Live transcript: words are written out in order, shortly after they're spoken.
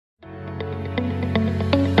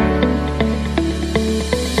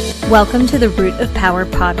Welcome to the Root of Power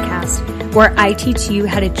podcast, where I teach you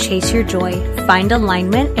how to chase your joy, find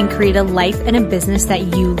alignment, and create a life and a business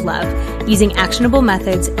that you love, using actionable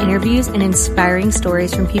methods, interviews, and inspiring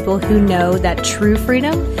stories from people who know that true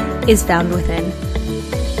freedom is found within.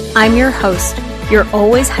 I'm your host, your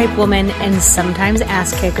always hype woman and sometimes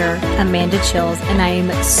ass kicker, Amanda Chills, and I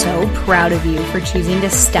am so proud of you for choosing to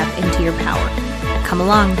step into your power. Come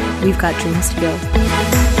along, we've got dreams to build.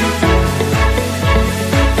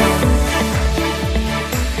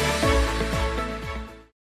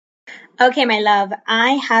 Okay, my love,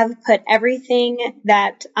 I have put everything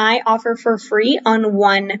that I offer for free on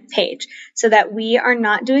one page so that we are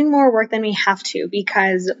not doing more work than we have to,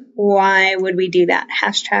 because why would we do that?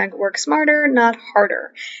 Hashtag work smarter, not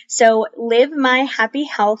harder. So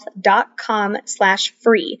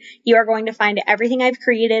livemyhappyhealth.com/free. You are going to find everything I've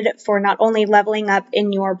created for not only leveling up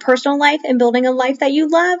in your personal life and building a life that you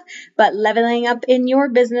love, but leveling up in your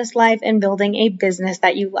business life and building a business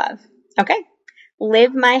that you love. Okay?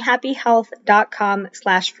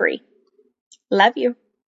 livemyhappyhealth.com/free. Love you.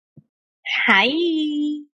 Hi.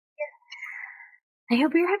 I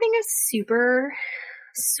hope you're having a super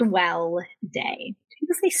swell day. Do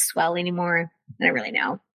people say swell anymore? I don't really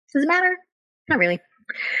know. Does it matter? Not really.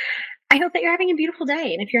 I hope that you're having a beautiful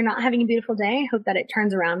day. And if you're not having a beautiful day, I hope that it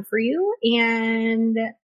turns around for you and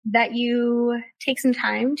that you take some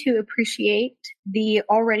time to appreciate the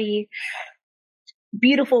already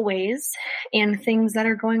beautiful ways and things that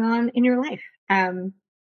are going on in your life. Let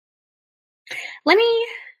me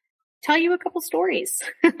tell you a couple stories.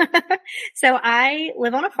 So I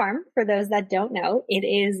live on a farm. For those that don't know, it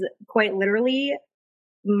is quite literally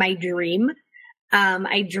my dream.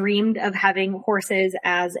 I dreamed of having horses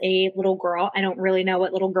as a little girl. I don't really know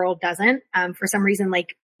what little girl doesn't. For some reason,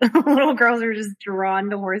 like little girls are just drawn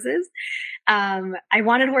to horses. I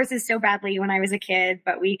wanted horses so badly when I was a kid,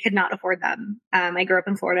 but we could not afford them. I grew up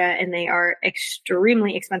in Florida and they are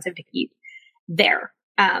extremely expensive to keep there,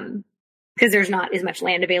 because there's not as much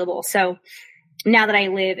land available. So now that I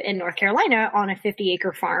live in North Carolina on a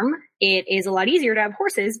 50-acre farm, it is a lot easier to have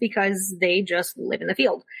horses because they just live in the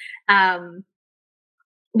field.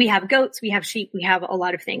 We have goats, we have sheep, we have a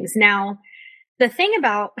lot of things. Now, the thing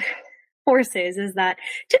about horses is that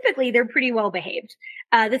typically they're pretty well behaved.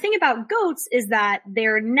 The thing about goats is that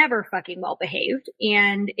they're never fucking well behaved.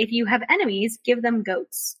 And if you have enemies, give them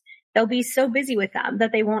goats. They'll be so busy with them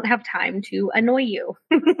that they won't have time to annoy you.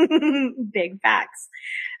 Big facts.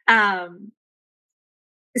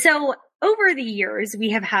 So over the years,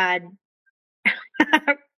 we have had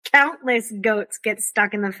countless goats get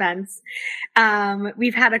stuck in the fence.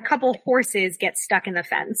 We've had a couple horses get stuck in the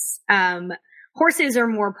fence. Horses are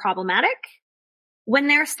more problematic when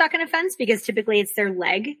they're stuck in a fence because typically it's their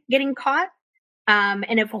leg getting caught.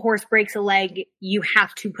 And if a horse breaks a leg, you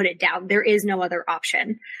have to put it down. There is no other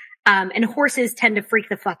option. And horses tend to freak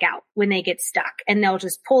the fuck out when they get stuck, and they'll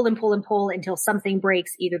just pull and pull and pull until something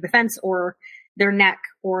breaks, either the fence or their neck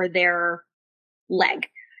or their leg.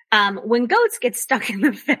 When goats get stuck in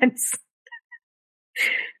the fence,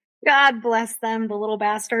 God bless them, the little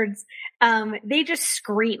bastards, they just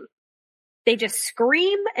scream. They just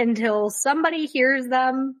scream until somebody hears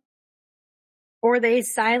them, or they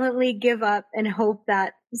silently give up and hope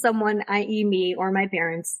that someone, i.e. me or my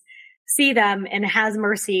parents, see them and has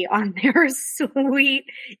mercy on their sweet,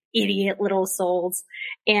 idiot little souls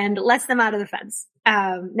and lets them out of the fence.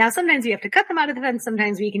 Now, sometimes we have to cut them out of the fence.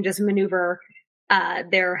 Sometimes we can just maneuver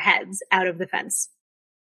their heads out of the fence.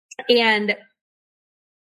 And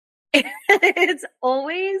it's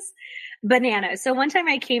always bananas. So one time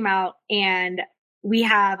I came out and we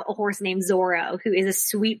have a horse named Zorro, who is a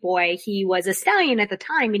sweet boy. He was a stallion at the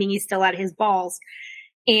time, meaning he's still at his balls.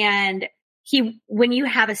 And when you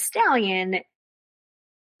have a stallion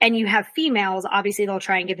and you have females, obviously they'll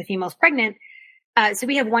try and get the females pregnant. So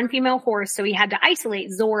we have one female horse. So we had to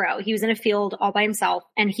isolate Zorro. He was in a field all by himself,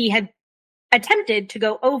 and he had attempted to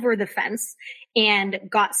go over the fence and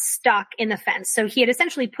got stuck in the fence. So he had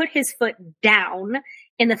essentially put his foot down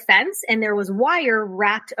in the fence, and there was wire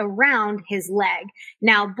wrapped around his leg.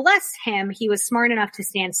 Now, bless him, he was smart enough to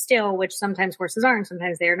stand still, which sometimes horses are and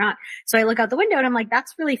sometimes they are not. So I look out the window and I'm like,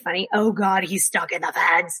 that's really funny. Oh God, he's stuck in the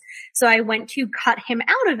fence. So I went to cut him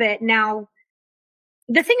out of it. Now,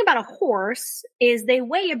 the thing about a horse is they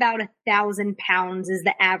weigh about 1,000 pounds is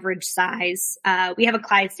the average size. We have a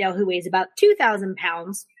Clydesdale who weighs about 2,000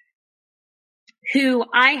 pounds, who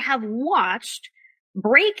I have watched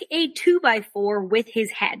break a 2x4 with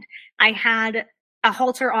his head. I had a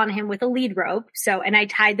halter on him with a lead rope. And I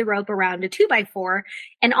tied the rope around a 2x4,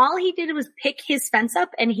 and all he did was pick his fence up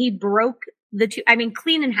and he broke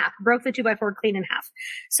clean in half, broke the 2x4 clean in half.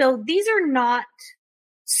 So these are not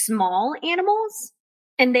small animals,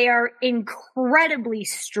 and they are incredibly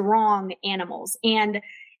strong animals. And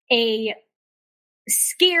a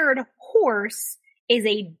scared horse is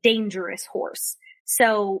a dangerous horse.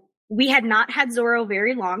 So we had not had Zorro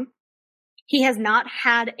very long. He has not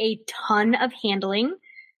had a ton of handling,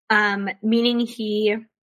 meaning he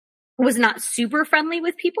was not super friendly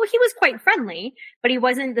with people. He was quite friendly, but he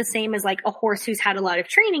wasn't the same as like a horse who's had a lot of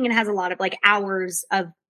training and has a lot of like hours of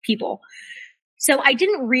people. So I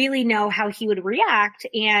didn't really know how he would react.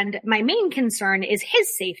 And my main concern is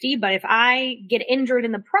his safety. But if I get injured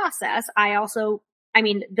in the process,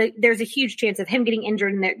 there's a huge chance of him getting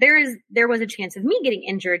injured. And there was a chance of me getting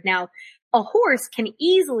injured. Now, a horse can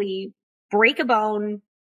easily break a bone,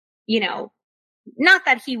 not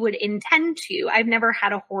that he would intend to. I've never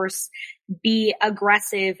had a horse be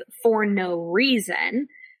aggressive for no reason,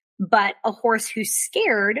 but a horse who's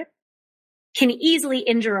scared can easily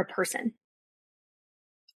injure a person.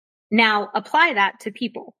 Now, apply that to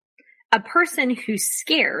people. A person who's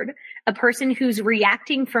scared, a person who's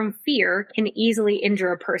reacting from fear can easily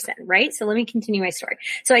injure a person, right? So let me continue my story.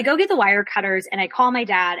 So I go get the wire cutters and I call my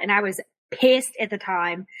dad, and I was pissed at the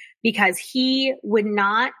time because he would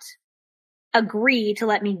not agree to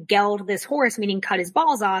let me geld this horse, meaning cut his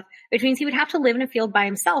balls off, which means he would have to live in a field by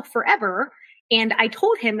himself forever. And I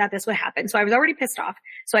told him that this would happen. So I was already pissed off.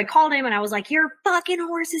 So I called him and I was like, your fucking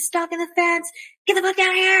horse is stuck in the fence. Get the fuck out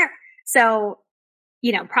of here. So,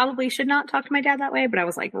 probably should not talk to my dad that way, but I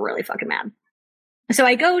was like really fucking mad. So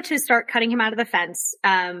I go to start cutting him out of the fence.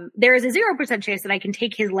 There is a 0% chance that I can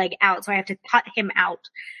take his leg out. So I have to cut him out,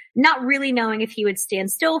 not really knowing if he would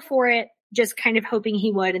stand still for it, just kind of hoping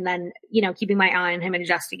he would. And then, keeping my eye on him and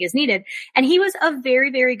adjusting as needed. And he was a very,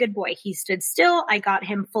 very good boy. He stood still. I got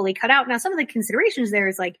him fully cut out. Now, some of the considerations there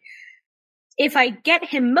is like, if I get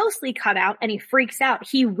him mostly cut out and he freaks out,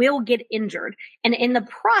 he will get injured, and in the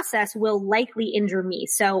process will likely injure me.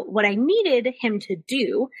 So what I needed him to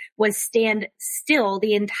do was stand still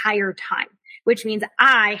the entire time, which means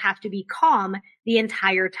I have to be calm the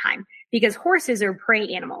entire time, because horses are prey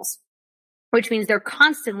animals, which means they're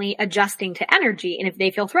constantly adjusting to energy. And if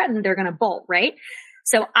they feel threatened, they're going to bolt, right?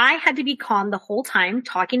 So I had to be calm the whole time,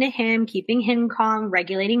 talking to him, keeping him calm,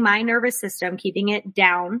 regulating my nervous system, keeping it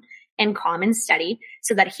down and calm and steady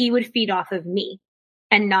so that he would feed off of me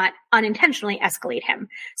and not unintentionally escalate him.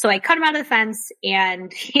 So I cut him out of the fence,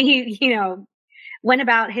 and he, went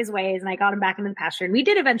about his ways, and I got him back into the pasture, and we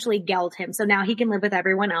did eventually geld him. So now he can live with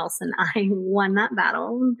everyone else, and I won that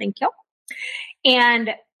battle. Thank you. And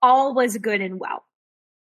all was good and well.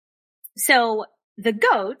 So the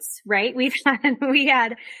goats, right? We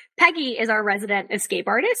had Peggy is our resident escape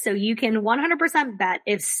artist. So you can 100% bet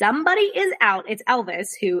if somebody is out, it's Elvis,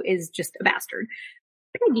 who is just a bastard,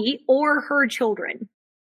 Peggy or her children.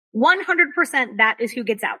 100% that is who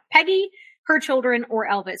gets out. Peggy, her children, or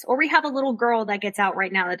Elvis. Or we have a little girl that gets out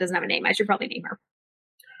right now that doesn't have a name. I should probably name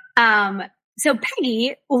her. So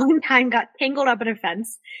Peggy one time got tangled up in a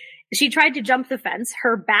fence. She tried to jump the fence.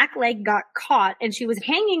 Her back leg got caught and she was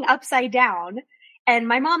hanging upside down. And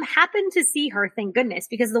my mom happened to see her, thank goodness,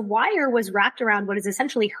 because the wire was wrapped around what is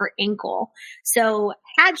essentially her ankle. So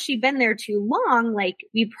had she been there too long,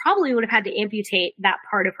 we probably would have had to amputate that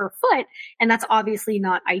part of her foot. And that's obviously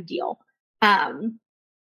not ideal.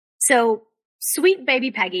 So sweet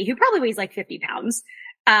baby Peggy, who probably weighs like 50 pounds,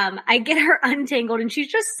 I get her untangled and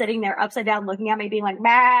she's just sitting there upside down looking at me being like,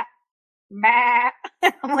 bah, bah.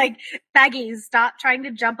 I'm like, Peggy, stop trying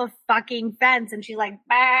to jump a fucking fence. And she's like,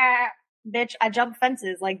 bah. Bitch, I jump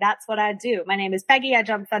fences. That's what I do. My name is Peggy. I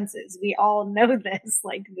jump fences. We all know this.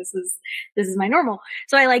 This is my normal.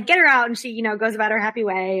 So I get her out and she, goes about her happy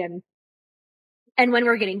way. And when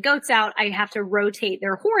we're getting goats out, I have to rotate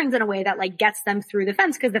their horns in a way that gets them through the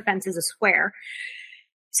fence because the fence is a square.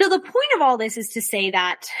 So the point of all this is to say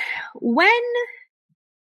that when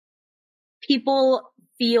people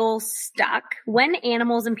feel stuck, when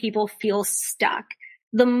animals and people feel stuck,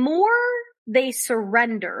 the more they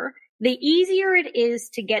surrender, the easier it is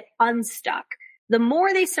to get unstuck. The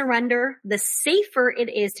more they surrender, the safer it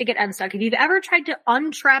is to get unstuck. If you've ever tried to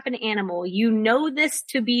untrap an animal, you know this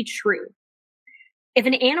to be true. If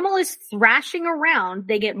an animal is thrashing around,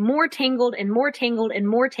 they get more tangled and more tangled and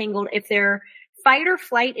more tangled. If their fight or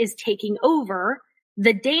flight is taking over,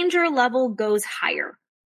 the danger level goes higher.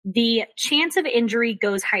 The chance of injury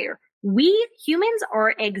goes higher. We humans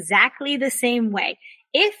are exactly the same way.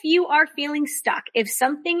 If you are feeling stuck, if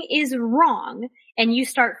something is wrong and you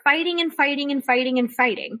start fighting and fighting and fighting and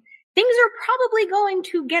fighting, things are probably going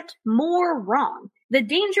to get more wrong. the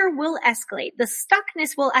danger will escalate. The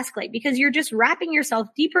stuckness will escalate because you're just wrapping yourself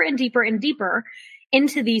deeper and deeper and deeper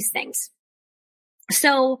into these things.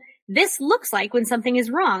 So this looks like when something is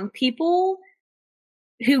wrong, people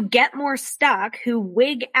who get more stuck, who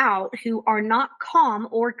wig out, who are not calm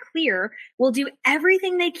or clear, will do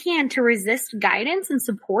everything they can to resist guidance and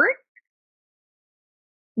support,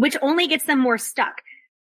 which only gets them more stuck.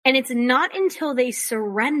 And it's not until they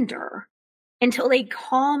surrender, until they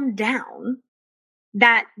calm down,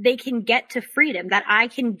 that they can get to freedom, that I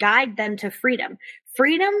can guide them to freedom.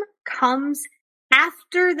 Freedom comes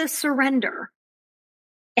after the surrender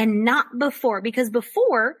and not before, because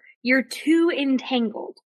before you're too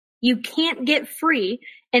entangled. You can't get free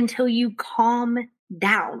until you calm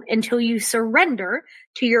down, until you surrender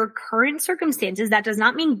to your current circumstances. That does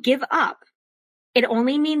not mean give up. It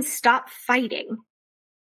only means stop fighting.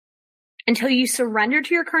 Until you surrender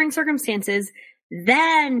to your current circumstances,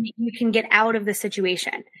 then you can get out of the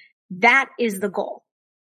situation. That is the goal.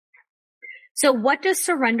 So what does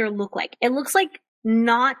surrender look like? It looks like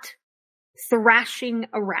not thrashing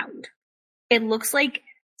around. It looks like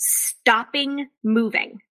stopping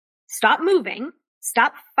moving. Stop moving,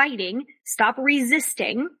 stop fighting, stop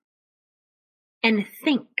resisting, and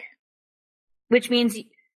think. Which means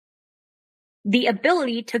the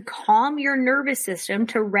ability to calm your nervous system,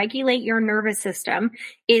 to regulate your nervous system,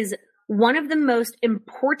 is one of the most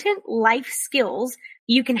important life skills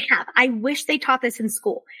you can have. I wish they taught this in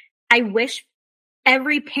school. I wish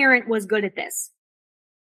every parent was good at this.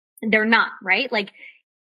 They're not, right? Like,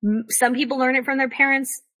 some people learn it from their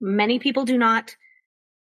parents. Many people do not.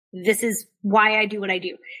 This is why I do what I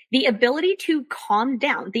do. The ability to calm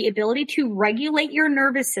down, the ability to regulate your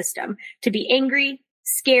nervous system, to be angry,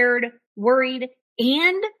 scared, worried,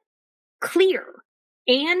 and clear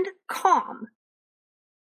and calm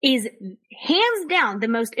is hands down the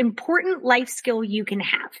most important life skill you can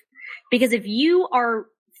have. Because if you are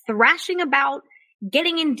thrashing about,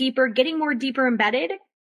 getting in deeper, getting more deeper embedded,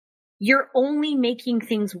 you're only making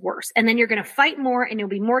things worse. And then you're going to fight more and you'll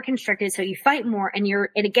be more constricted. So you fight more and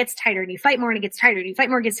it gets tighter, and you fight more and it gets tighter, and you fight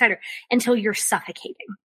more and it gets tighter until you're suffocating,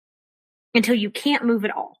 until you can't move at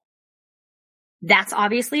all. That's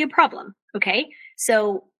obviously a problem. Okay.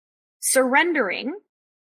 So surrendering,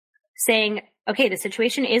 saying, okay, the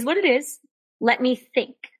situation is what it is. Let me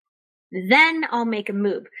think. Then I'll make a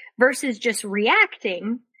move, versus just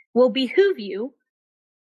reacting will behoove you.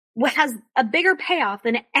 What has a bigger payoff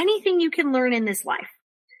than anything you can learn in this life.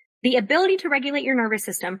 The ability to regulate your nervous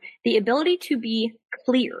system, the ability to be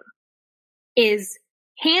clear, is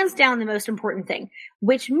hands down the most important thing,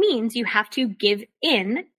 which means you have to give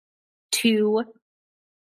in to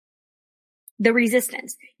the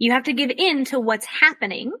resistance. You have to give in to what's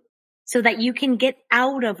happening so that you can get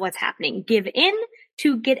out of what's happening. Give in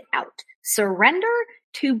to get out. Surrender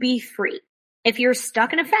to be free. If you're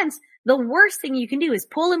stuck in a fence, the worst thing you can do is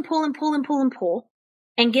pull and pull and pull and pull and pull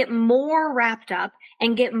and get more wrapped up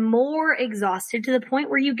and get more exhausted to the point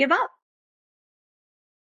where you give up.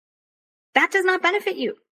 That does not benefit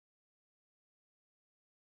you.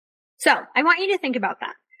 So I want you to think about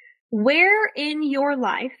that. Where in your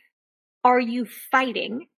life are you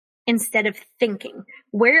fighting instead of thinking?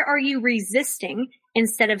 Where are you resisting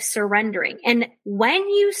instead of surrendering? And when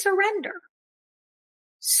you surrender,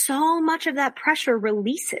 so much of that pressure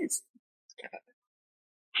releases.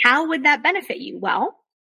 How would that benefit you? Well,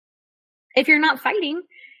 if you're not fighting,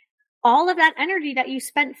 all of that energy that you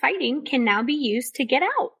spent fighting can now be used to get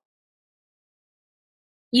out.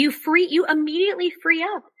 You immediately free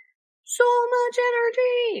up so much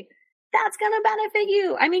energy. That's going to benefit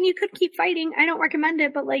you. I mean, you could keep fighting. I don't recommend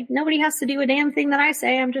it, but like, nobody has to do a damn thing that I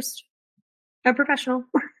say. I'm just a professional.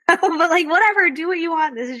 But like, whatever, do what you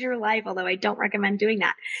want. This is your life, although I don't recommend doing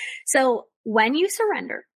that. So when you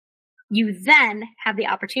surrender, you then have the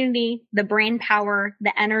opportunity, the brain power,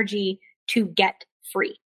 the energy to get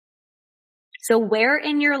free. So where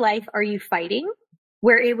in your life are you fighting?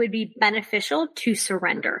 Where it would be beneficial to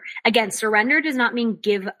surrender. Again, surrender does not mean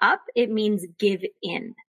give up. It means give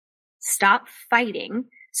in. Stop fighting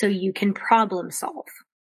so you can problem solve.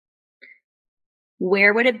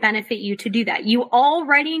 Where would it benefit you to do that? You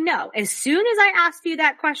already know. As soon as I asked you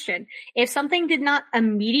that question, if something did not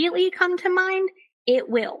immediately come to mind, it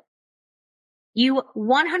will. You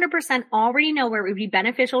 100% already know where it would be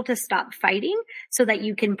beneficial to stop fighting so that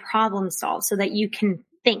you can problem solve, so that you can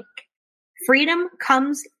think. Freedom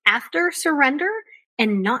comes after surrender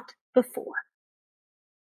and not before.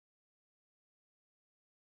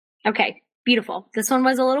 Okay, beautiful. This one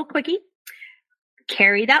was a little quickie.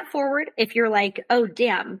 Carry that forward. If you're like, oh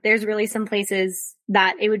damn, there's really some places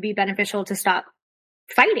that it would be beneficial to stop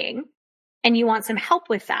fighting, and you want some help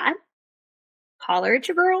with that, holler at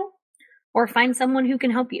your girl or find someone who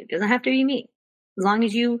can help you. It doesn't have to be me, as long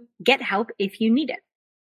as you get help if you need it.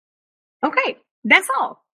 Okay, that's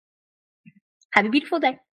all. Have a beautiful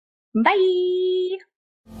day. Bye.